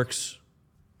Lindorks.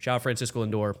 Shout out Francisco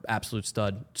Lindor, absolute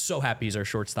stud. So happy he's our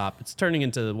shortstop. It's turning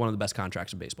into one of the best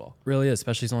contracts in baseball. Really is,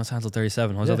 especially he's only signed until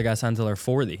 37. All those other guys signed until they're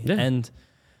 40. Yeah. And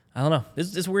I don't know.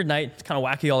 This is a weird night. It's kind of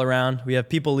wacky all around. We have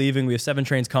people leaving. We have 7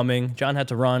 trains coming. John had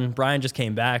to run. Brian just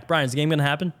came back. Brian, is the game going to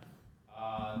happen?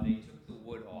 They took the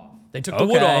wood off. They took the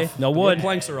wood off. No The wood.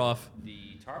 planks are off.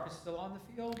 The tarp is still on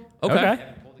the field. Okay. Okay. I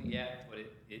haven't pulled it yet, but it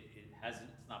hasn't.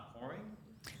 It's not pouring,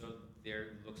 so there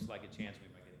looks like a chance we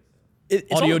might get it.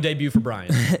 It's Audio only- debut for Brian.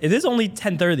 It is only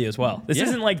 10:30 as well. This Yeah.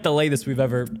 isn't like the latest we've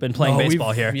ever been playing Oh,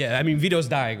 baseball here. Yeah, I mean, Vito's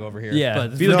dying over here. Yeah,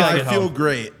 But Vito's No, gotta I get feel home.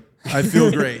 great. I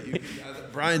feel great.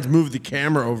 Brian's moved the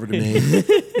camera over to me,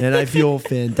 and I feel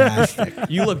fantastic.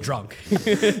 you look drunk.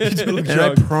 And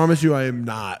I promise you, I am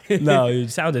not. No, you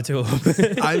sounded too a little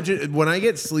bit. I'm just, when I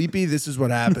get sleepy, this is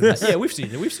what happens. Yeah, we've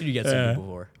seen it. We've seen you get something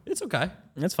before. It's okay.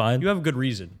 That's fine. You have a good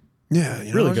reason. Yeah,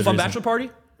 you Really know, good Fun reason. bachelor party?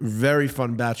 very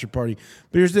fun bachelor party.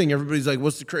 But here's the thing: everybody's like,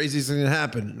 "What's the craziest thing that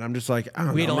happened?" And I'm just like, "I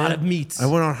don't We know, ate a lot man. of meats. I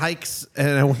went on hikes and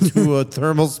I went to a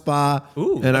thermal spa.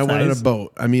 Ooh, and I that's went on nice. a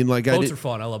boat. I mean, like I Boats did. are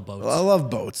fun. I love boats. I love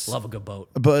boats. Love a good boat.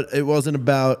 But it wasn't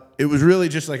about. It was really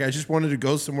just like I just wanted to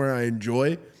go somewhere I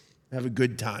enjoy, have a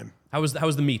good time. How was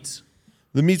the meats?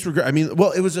 The meats were great. I mean,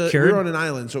 well, it was we Cured? were on an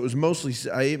island, so it was mostly.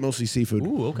 I ate mostly seafood.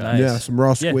 Ooh, okay. Nice. Yeah, some raw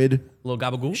Yeah. squid. A little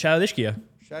gabagool. Shout out Ischia.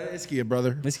 Shout out Ischia,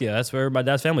 brother. Ischia, that's where my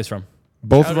dad's family's from.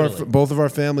 Both Shout of out our Italy. both of our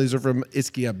families are from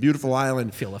Ischia, beautiful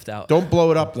island. Feel left out. Don't blow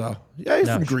it up though. Yeah, he's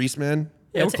No. from Greece, man.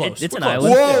 Yeah, we're it's, close. It's We're an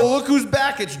close. island. Whoa, look who's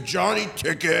back. It's Johnny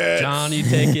Tickets. Johnny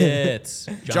Tickets.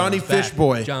 Johnny John's back.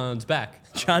 Fishboy. John's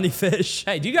back. Johnny Fish.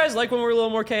 Hey, do you guys like when we're a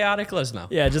little more chaotic? Let us know.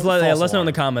 Yeah, just let us know in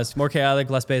the comments. More chaotic,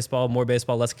 less baseball, more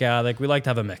baseball, less chaotic. We like to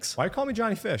have a mix. Why call me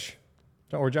Johnny Fish?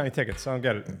 Or Johnny Tickets? I don't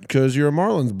get it. Because you're a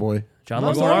Marlins boy. John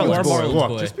loves I'm the a Marlins. Marlins Look,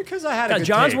 boy. just because I had a God, good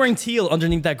John's take. wearing teal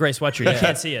underneath that gray sweatshirt. You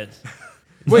can't see it.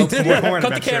 Wait, did you?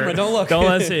 Cut the camera. Don't look. Don't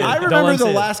let it see it. I Don't remember let it the see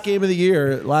it. last game of the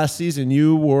year, last season,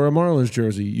 you wore a Marlins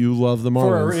jersey. You love the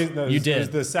For a Marlins. reason, You It did. was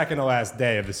the second to last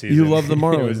day of the season. You love the It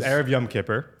Marlins. was Erev Yom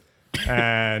Kippur.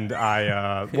 And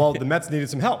I, well, the Mets needed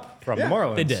some help from the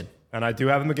Marlins. they did. And I do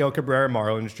have a Miguel Cabrera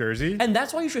Marlins jersey. And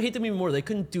that's why you should hate them even more. They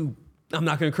couldn't do. I'm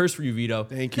not going to curse for you, Vito.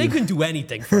 Thank They you. couldn't do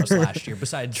anything for us last year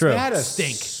besides They had to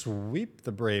stink. sweep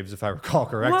the Braves, if I recall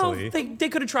Well, correctly. they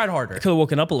could have tried harder. Could have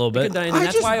woken up a little bit. And I,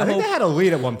 that's why I think hope they had a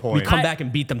lead at one we point. come back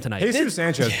and beat them tonight. Jesus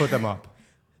Sanchez put them up.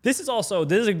 This is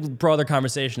a broader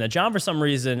conversation that John, for some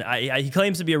reason, he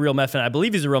claims to be a real Met fan. I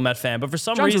believe he's a real Met fan, but for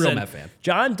some John's a real reason, Met fan.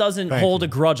 John doesn't Thank hold you. a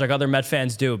grudge like other Met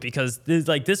fans do because this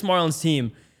Marlins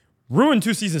team ruined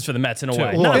 2 seasons for the Mets in a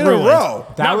way. Look, Not in a ruined. row.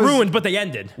 That Not was- ruined, but they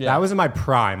ended. That was in my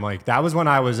prime. Like, that was when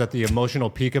I was at the emotional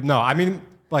peak of,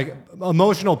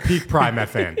 emotional peak prime Met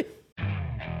fan.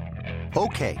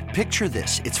 Okay, picture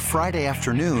this. It's Friday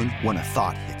afternoon when a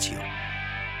thought hits you.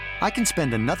 I can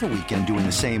spend another weekend doing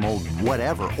the same old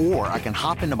whatever, or I can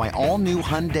hop into my all-new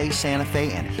Hyundai Santa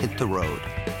Fe and hit the road.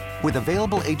 With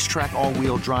available H-Track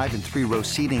all-wheel drive and 3-row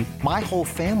seating, my whole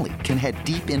family can head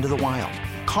deep into the wild.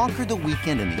 Conquer the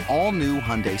weekend in the all-new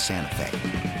Hyundai Santa Fe.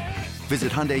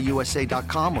 Visit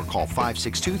HyundaiUSA.com or call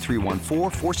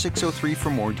 562-314-4603 for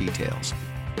more details.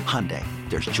 Hyundai,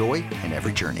 there's joy in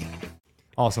every journey.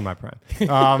 Also my prime.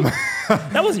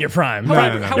 That wasn't your prime. No.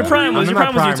 Your prime was I'm your in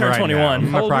my prime was you prime turned right 21. now. I'm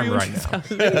in my prime were you right now.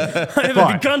 I haven't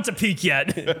But- begun to peak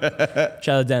yet.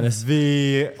 Shout out Dennis.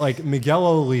 The Miguel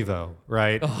Olivo,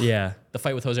 right? Yeah. The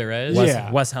fight with Jose Reyes.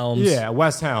 Wes Helms. Yeah,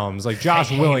 West Helms, like Josh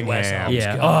hate Willingham. Wes Helms.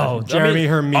 Yeah. God. Jeremy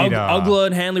Hermida. Ugla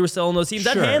and Hanley were still in those teams.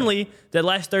 Sure. That Hanley, that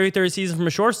last 33rd season from a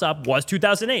shortstop was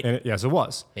 2008. And yes, it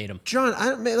was. Hate him. John, I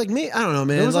don't know,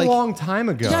 man. It was like, a long time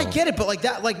ago. Yeah, I get it, but like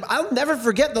that, like I'll never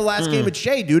forget the last game at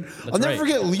Shea, dude. I'll never right.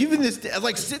 forget leaving this,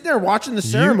 like sitting there watching the You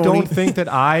ceremony. don't think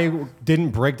that I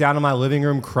didn't break down in my living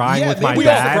room crying Yeah, with my we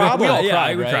all dad? cried. We all Yeah,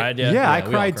 cried. We right? cried. Yeah, Yeah. I we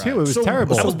all cried cried. too. It was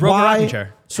terrible. That was broken rocking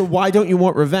chair. So why don't you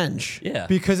want revenge? Yeah.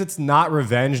 Because it's not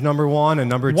revenge, number one, and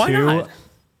number Why two. not?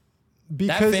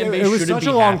 Because fan it base was shouldn't such a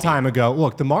be long happy. time ago.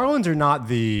 Look, the Marlins are not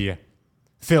the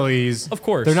Phillies. Of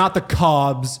course. They're not the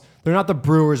Cubs. They're not the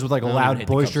Brewers with like a don't even loud, hate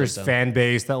the Cubs boisterous like that. fan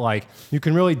base that like you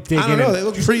can really dig I don't in. know. and- They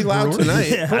look pretty loud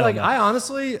tonight. But like, I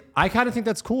honestly, I kind of think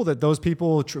that's cool that those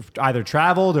people either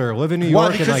traveled or live in New Why?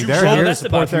 York and Because like you they're drove- here to That's the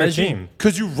support their Boston team.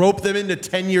 Because you roped them into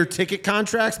 10-year ticket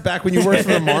contracts back when you worked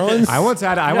for the Marlins. I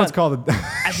once called it.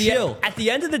 At the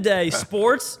end of the day,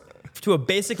 sports to a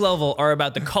basic level are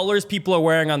about the colors people are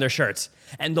wearing on their shirts.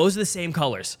 And those are the same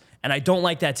colors. And I don't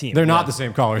like that team. They're not the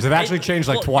same colors. They've actually changed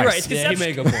like Well, twice. you're right. Yeah, you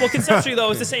make a point. Well, conceptually, though,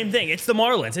 it's the same thing. It's the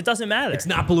Marlins. It doesn't matter. It's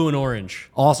not blue and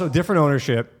orange. Also, different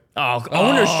ownership, Oh,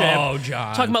 ownership. Oh,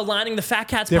 John. Talking about lining the fat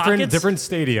cat's different pockets.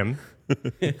 stadium.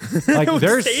 Like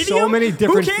there's so Stadium? many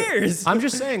different. Who cares? I'm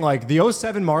just saying, like the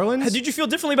 07 Marlins. Did you feel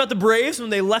differently about the Braves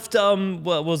when they left?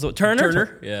 What was it?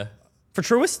 Turner. Yeah. For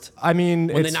Truist. I mean,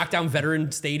 When they it's, knocked down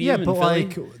Veteran Stadium yeah, in but Philly.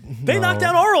 like They knocked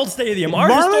down our old stadium. Our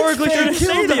Marlins historically fans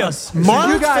traditional killed stadium. us.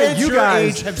 Marlins fans you your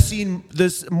guys- age have seen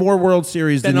this more World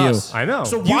Series than Than you. us. I know.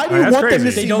 So why do I mean, you that's want them to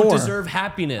crazy. They see don't more? deserve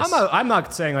happiness. I'm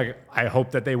not saying like I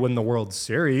hope that they win the World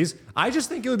Series. I just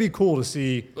think it would be cool to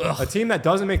see a team that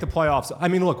doesn't make the playoffs. I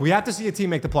mean, look, we have to see a team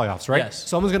make the playoffs, right? Yes.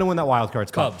 Someone's going to win that wild card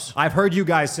spot. Cubs. I've heard you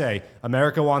guys say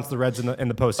America wants the Reds in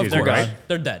the postseason, They're right? gone.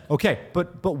 They're dead. Okay,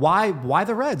 but why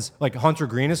the Reds? Like Hunter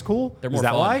Green is cool. They're Is more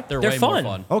that fun. why? They're They're way fun.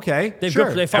 more fun. Okay, They've sure.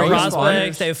 got they fun Arizona is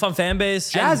prospects. They have fun fan base.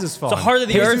 Jazz and is fun. The heart of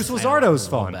the Jesus earth. Luzardo is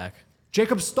fun. Back.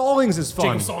 Jacob Stallings is fun.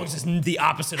 Jacob Stallings is the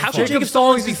opposite of How fun. could Jacob Jacob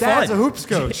Stallings Stallings' be dad's fun? a hoops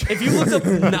coach. If you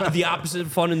looked up the opposite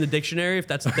of fun in the dictionary, if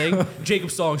that's a thing, Jacob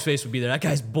Stallings' face would be there. That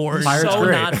guy's boring. Pirates So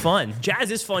great. not fun.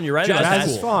 Jazz is fun. You're right Jazz about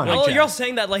is that. fun. Oh, Like you're all jazz.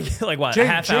 saying that like what Jake, a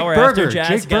half Jake hour Berger. after Jazz.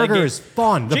 Jake got a Berger game. is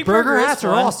fun. The Jake burger Berger is hats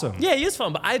are fun. awesome. Yeah, he is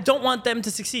fun, but I don't want them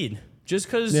to succeed. Just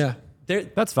because Yeah. they're.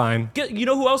 That's fine. You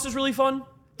know who else is really fun?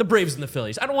 The Braves and the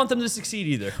Phillies. I don't want them to succeed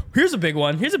either. Here's a big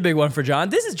one. Here's a big one for John.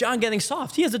 This is John getting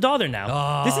soft. He has a daughter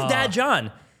now. This is Dad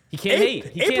John. He can't hate.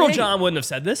 He can't April hate. John wouldn't have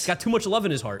said this. He's got too much love in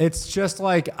his heart. It's just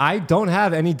like I don't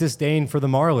have any disdain for the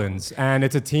Marlins, and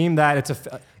it's a team that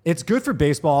it's good for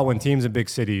baseball when teams in big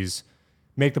cities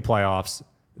make the playoffs.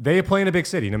 They play in a big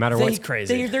city, no matter what. That's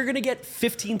crazy. They're going to get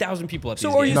 15,000 people at these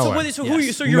So are you? games. No So, way. what, so who? Yes.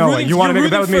 You, so you're No way. rooting. You want to you're make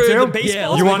a bet with rooting me for too? the baseball? Yeah,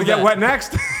 You let's want to make a get bet. wet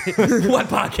next? What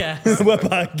podcast? What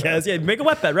podcast? Yeah, make a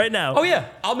wet bet right now. Oh yeah,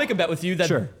 I'll make a bet with you that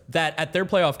Sure. that at their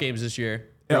playoff games this year, Yeah,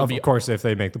 there'll of be- course, if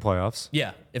they make the playoffs.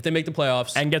 Yeah, if they make the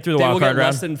playoffs And get through the they wild will card get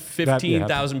less round. than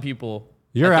 15,000 people.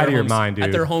 You're at out their of your home- mind, At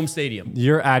dude. their home stadium.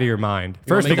 You're out of your mind.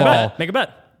 First make of a all, bet? Make a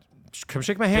bet. come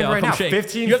shake my hand Yeah, I'll right come now. shake.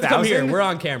 15,000. You have to come here. We're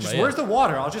on camera, Just, yeah. Where's the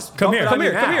water? I'll just Come dump here, it on come you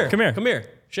here, now. come here. Come here, come here.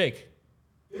 Shake.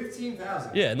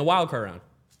 15,000. Yeah, in the wild card round.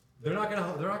 They're not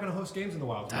gonna host games in the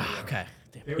wild card. Okay.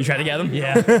 You tried to get them?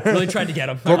 Yeah. Really tried to get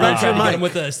him. Go back to tried your to get mic. him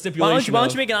with a Why stipulation.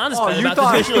 don't you make an honest Oh, bet you about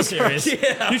thought- the divisional series?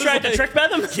 Yeah, You tried to trick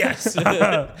bet them? Yes.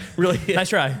 really. Nice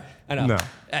try. I know. No.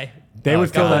 Hey. They would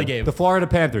go fill to the that game. the Florida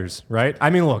Panthers, right? I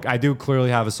mean, look, I do clearly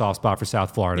have a soft spot for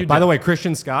South Florida. You By do. the way,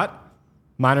 Christian Scott,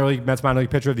 Mets minor league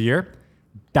pitcher of the year,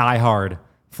 diehard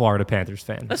Florida Panthers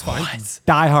fan. That's fine.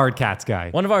 Diehard Cats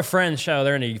guy. One of our friends, shout out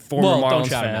there, and a former Well, don't Marlins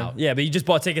shout him fan. out. Yeah, but he just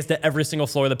bought tickets to every single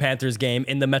Florida Panthers game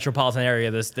in the metropolitan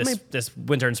area this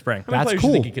winter and spring. many That's players you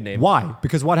cool. think he could name? Why?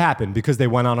 Because what happened? Because they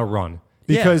went on a run.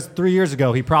 Because 3 years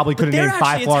ago, he probably could have They're named 5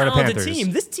 actually a Florida talented Panthers.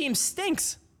 team. This team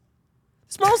stinks.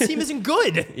 This Marlins team isn't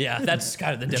good. Yeah, that's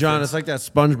kind of the difference. John, it's like that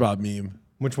SpongeBob meme.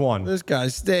 Which one? This guy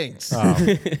stinks. Oh.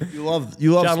 You love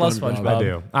John loves SpongeBob. SpongeBob. I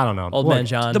do. I don't know. Old man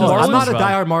John. I'm not a SpongeBob.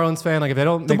 diehard Marlins fan. Like if they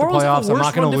don't The make the Marlins have playoffs, a I'm worse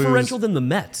not going run to lose. differential than the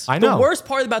Mets. I know. The worst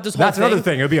part about this whole That's thing. another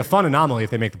thing. It would be a fun anomaly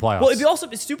if they make the playoffs. Well, it'd be also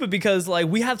stupid because like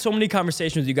we had so many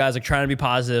conversations with you guys like trying to be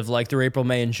positive like through April,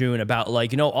 May, and June about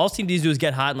like, all teams need to do is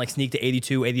get hot and like sneak to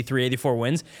 82, 83, 84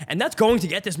 wins. And that's going to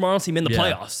get this Marlins team in the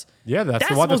playoffs. Yeah, that's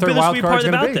the what the most third wild bittersweet card's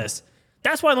part gonna about be. this.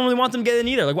 That's why I don't really want them to get in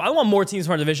either. Like I want more teams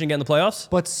from our division get in the playoffs.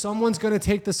 But someone's going to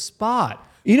take the spot.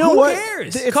 You know Who what?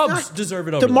 cares? It's Cubs deserve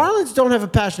it over The them. Marlins don't have a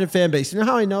passionate fan base. You know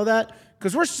how I know that?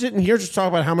 Because we're sitting here just talking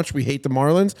about how much we hate the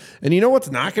Marlins. And you know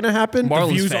what's not going to happen?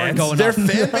 Marlins views aren't fans. going Their up.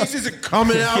 fan base isn't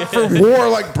coming out for war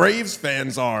like Braves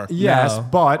fans are. Yes, No.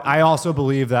 but I also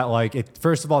believe that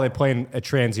first of all, they play in a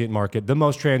transient market, the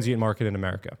most transient market in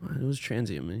America. It was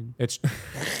transient, man. It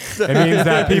means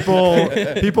that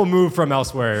people move from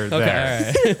elsewhere.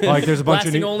 there. all right. Like there's a bunch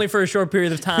Lasting of only for a short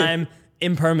period of time,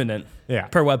 impermanent. Yeah.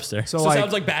 Per Webster. So, So like, it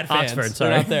sounds like bad fans. Oxford, They're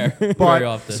sorry. not there very but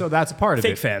often. so that's a part of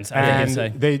Fake it. fans, I think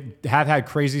and you'd they have had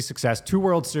crazy success. 2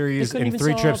 World Series couldn't in even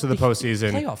 3 sell trips to the Heat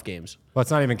postseason. playoff games. Let's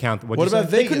not even count. What you about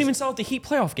say? They Vegas? couldn't even sell at the Heat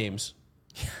playoff games.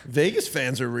 Vegas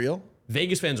fans are real.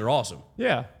 Vegas fans are awesome.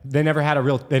 Yeah, they never had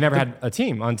a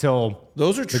team until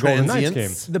Those are the Golden Knights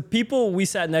transients. game. The people we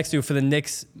sat next to for the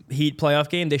Knicks Heat playoff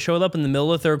game, they showed up in the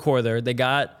middle of the third quarter. They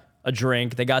got a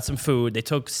drink, they got some food, they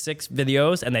took 6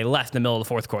 videos, and they left in the middle of the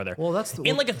fourth quarter. Well, that's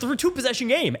in like a 2-possession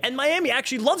game. And Miami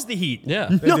actually loves the Heat. Yeah.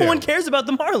 No do. one cares about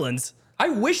the Marlins. I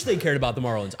wish they cared about the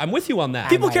Marlins. I'm with you on that.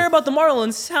 People care about the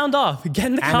Marlins. Sound off. Get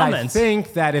in the And comments. I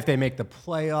think that if they make the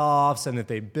playoffs and that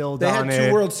they build They on had it,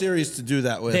 2 World Series to do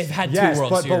that with. They've had yes, 2 World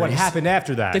but Series. what happened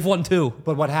after that? They've won 2.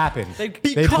 But what happened? They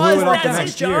blew Because it up the that's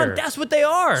next it, John. year. That's what they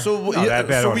are. so No, that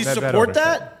bet so over- we that bet support over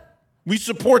that? We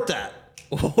support that.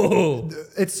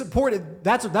 It's supported.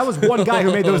 That was one guy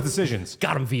who made those decisions.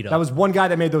 Got him veto. That was one guy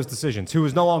that made those decisions, who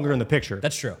is no longer in the picture.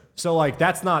 That's true. So like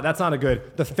that's not a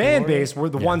good. The fan base were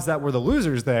the ones that were the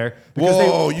losers there. Because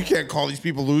Whoa, you can't call these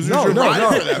people losers. No, You're no, riding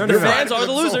no. for them. No, no, You're no. riding Fans for are them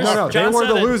the so losers. No, no, hard. John they were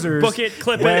said the it. losers. Book it,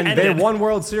 clip it, when end they it. won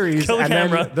World Series, Kill the and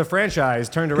camera. then the franchise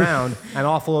turned around and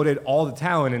offloaded all the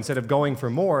talent instead of going for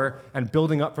more and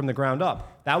building up from the ground up.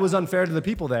 That was unfair to the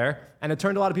people there, and it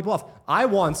turned a lot of people off. I feel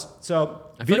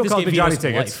Vito like this calls gave me Johnny Vito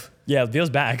some Tickets. life. Yeah,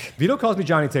 Vito's back. Vito calls me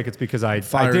Johnny Tickets because I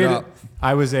Fired did. up.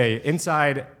 I was a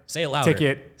inside Say it louder.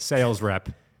 ticket sales rep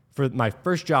for my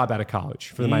first job out of college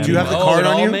for the Miami. Do you have the Oh, card it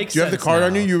on all you? Do makes you have the sense card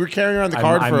on now. you? You were carrying around the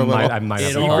card for a little. I might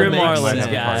have It the all card. makes I might sense, have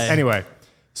the card. guy. Anyway,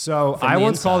 so I the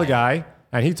once called a inside. guy,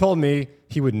 and he told me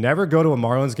he would never go to a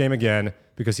Marlins game again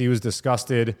because he was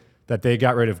disgusted that they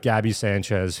got rid of Gabby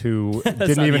Sanchez, who didn't not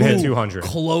even even- hit 200.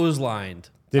 Clotheslined.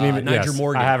 Didn't even. Niger Yes,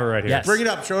 Morgan. I have it right here. Yes. Bring it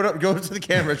up. Show it up. Go to the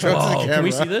camera. Show it to the Oh, camera. can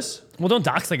we see this? Well, don't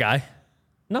dox the guy.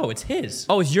 No, it's his.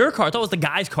 Oh, it's your card. I thought it was the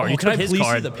guy's card. you can I took his please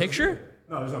card. see the picture?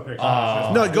 No, there's no picture.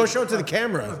 No, go show it to the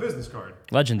camera. business card.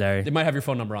 Legendary. They might have your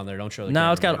phone number on there. Don't show the No,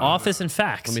 camera. it's got office and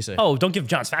fax. Let me see. Oh, don't give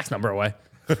John's fax number away.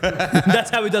 That's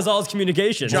how he does all his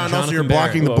communication. John, also you're Jonathan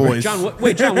blocking the Barrett. boys. John,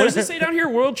 John, what does it say down here?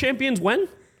 World champions when?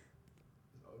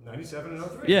 97 and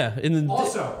 03. Yeah, in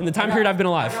the time period I've been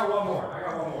alive. I got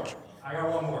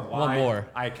one more. One more.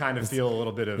 I kind of feel a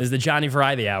little bit of. This is the Johnny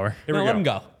Variety Hour. Here No, we let go. him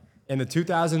go. In the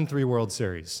 2003 World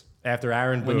Series, after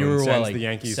Aaron Boone you were, what, sends like the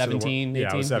Yankees 17, to the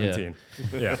World, 18? Yeah, I was 17.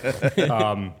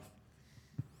 Yeah.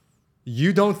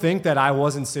 You don't think that I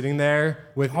wasn't sitting there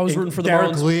with I was rooting for the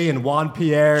Derek Marlins. Lee and Juan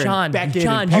Pierre John, and Beckett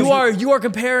John, and you Posey? are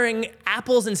comparing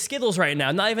apples and Skittles right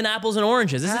now. Not even apples and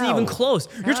oranges. This isn't How? even close.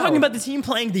 You're How? talking about the team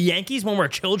playing the Yankees when we're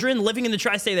children, living in the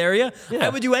tri-state area. Yeah. I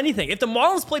would do anything. If the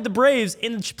Marlins played the Braves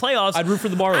in the playoffs, I'd root for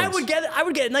the Marlins. I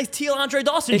would get a nice teal Andre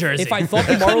Dawson jersey. If I thought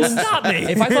the You couldn't Marlins, stop me.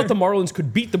 if I thought the Marlins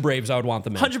could beat the Braves, I would want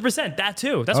them in. 100%, that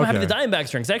too. That's why having the Okay. Diamondbacks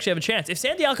drinks. They actually have a chance. If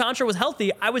Sandy Alcantara was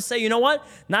healthy, I would say, you know what?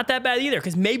 Not that bad either,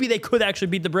 because maybe they could actually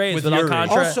beat the Braves With with Yuri.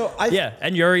 Alcantara. Also, yeah,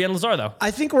 and Yuri and Lazardo. I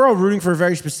think we're all rooting for a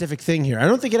very specific thing here. I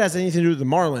don't think it has anything to do with the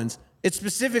Marlins. It's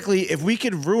specifically if we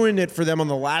could ruin it for them on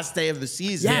the last day of the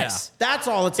season. Yes. That's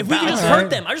all it's If we about. can just hurt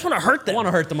them, I just want to hurt them. I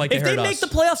wanna hurt them like if they they hurt make us. the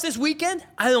playoffs this weekend,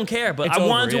 I don't care. But It's I over,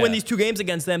 wanted to win yeah. these 2 games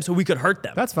against them so we could hurt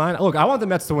them. That's fine. Look, I want the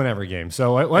Mets to win every game.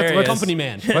 So There he let's is. Company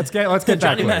man. let's get that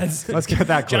Johnny clear. Mets. Let's get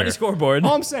that clear. Johnny Scoreboard.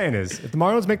 All I'm saying is, if the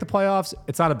Marlins make the playoffs,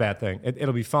 it's not a bad thing.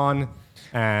 It'll be fun.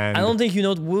 And I don't think you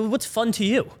know what's fun to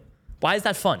you. Why is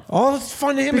that fun? All that's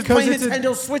fun to him is Because playing it's a-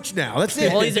 Nintendo Switch now. That's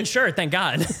it. Well, he's insured, thank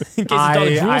God. In case he's got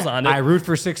the jewels on it. I root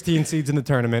for 16 seeds in the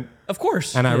tournament, Of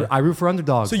course. and I root for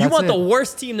underdogs. So you That's want it. the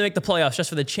worst team to make the playoffs just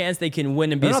for the chance they can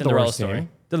win and be They're a not the Cinderella worst story? team.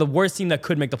 They're the worst team that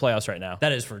could make the playoffs right now.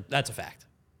 That's a fact.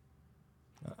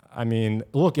 I mean,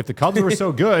 look, if the Cubs were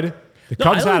so good, the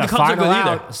No, I Cubs don't had a think the Cubs are final good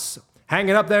out, either.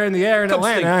 hanging up there in the air in Cubs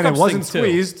Atlanta, stink. and it Cubs wasn't stink,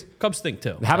 too. squeezed. Cubs stink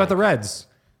too. How about the Reds?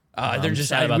 They're just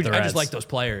sad about the I just Reds. like those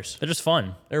players. They're just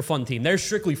fun. They're a fun team. They're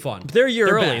strictly fun. They're a year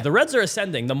early. bad. The Reds are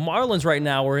ascending. The Marlins right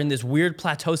now are in this weird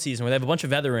plateau season where they have a bunch of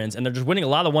veterans and they're just winning a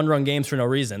lot of one-run games for no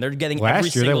reason. They're getting Last every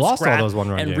year, they single lost all scrap those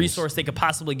one-run and games. resource they could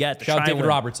possibly get. To Shout out try and David win.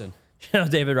 Robertson. Shout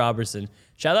out David Robertson.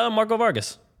 Shout out Marco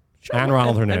Vargas. And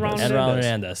Ronald Hernandez. Ronald And Ronald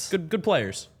Hernandez. Good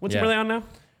players. What's Yeah. team are they on now?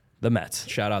 The Mets.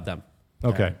 Shout out them.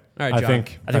 Okay. All right, I John.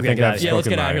 think I think we I've gotta get Yeah, let's spoken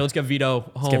get out of my- here. Let's get Vito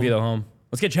home. Let's get Vito home.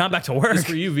 Let's get John back to work. This is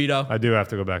for you, Vito. I do have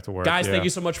to go back to work. Guys, yeah. thank you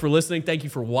so much for listening. Thank you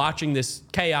for watching this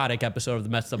chaotic episode of the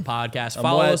Mets Up Podcast.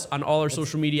 Follow wet. us on all our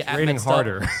social media at raining Mets Up,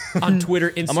 harder. on Twitter,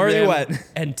 Instagram, already wet.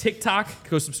 and TikTok.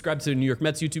 Go subscribe to the New York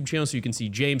Mets YouTube channel so you can see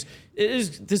James.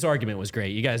 This argument was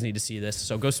great. You guys need to see this.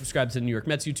 So go subscribe to the New York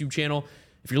Mets YouTube channel.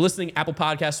 If you're listening, Apple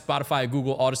Podcasts, Spotify,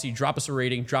 Google, Odyssey, drop us a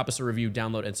rating, drop us a review,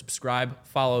 download, and subscribe.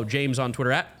 Follow James on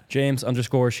Twitter at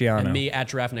James_Shiano. and me at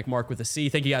Giraffe Nick Mark with a C.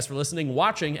 Thank you guys for listening,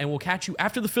 watching, and we'll catch you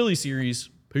after the Philly series.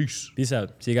 Peace. Peace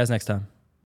out. See you guys next time.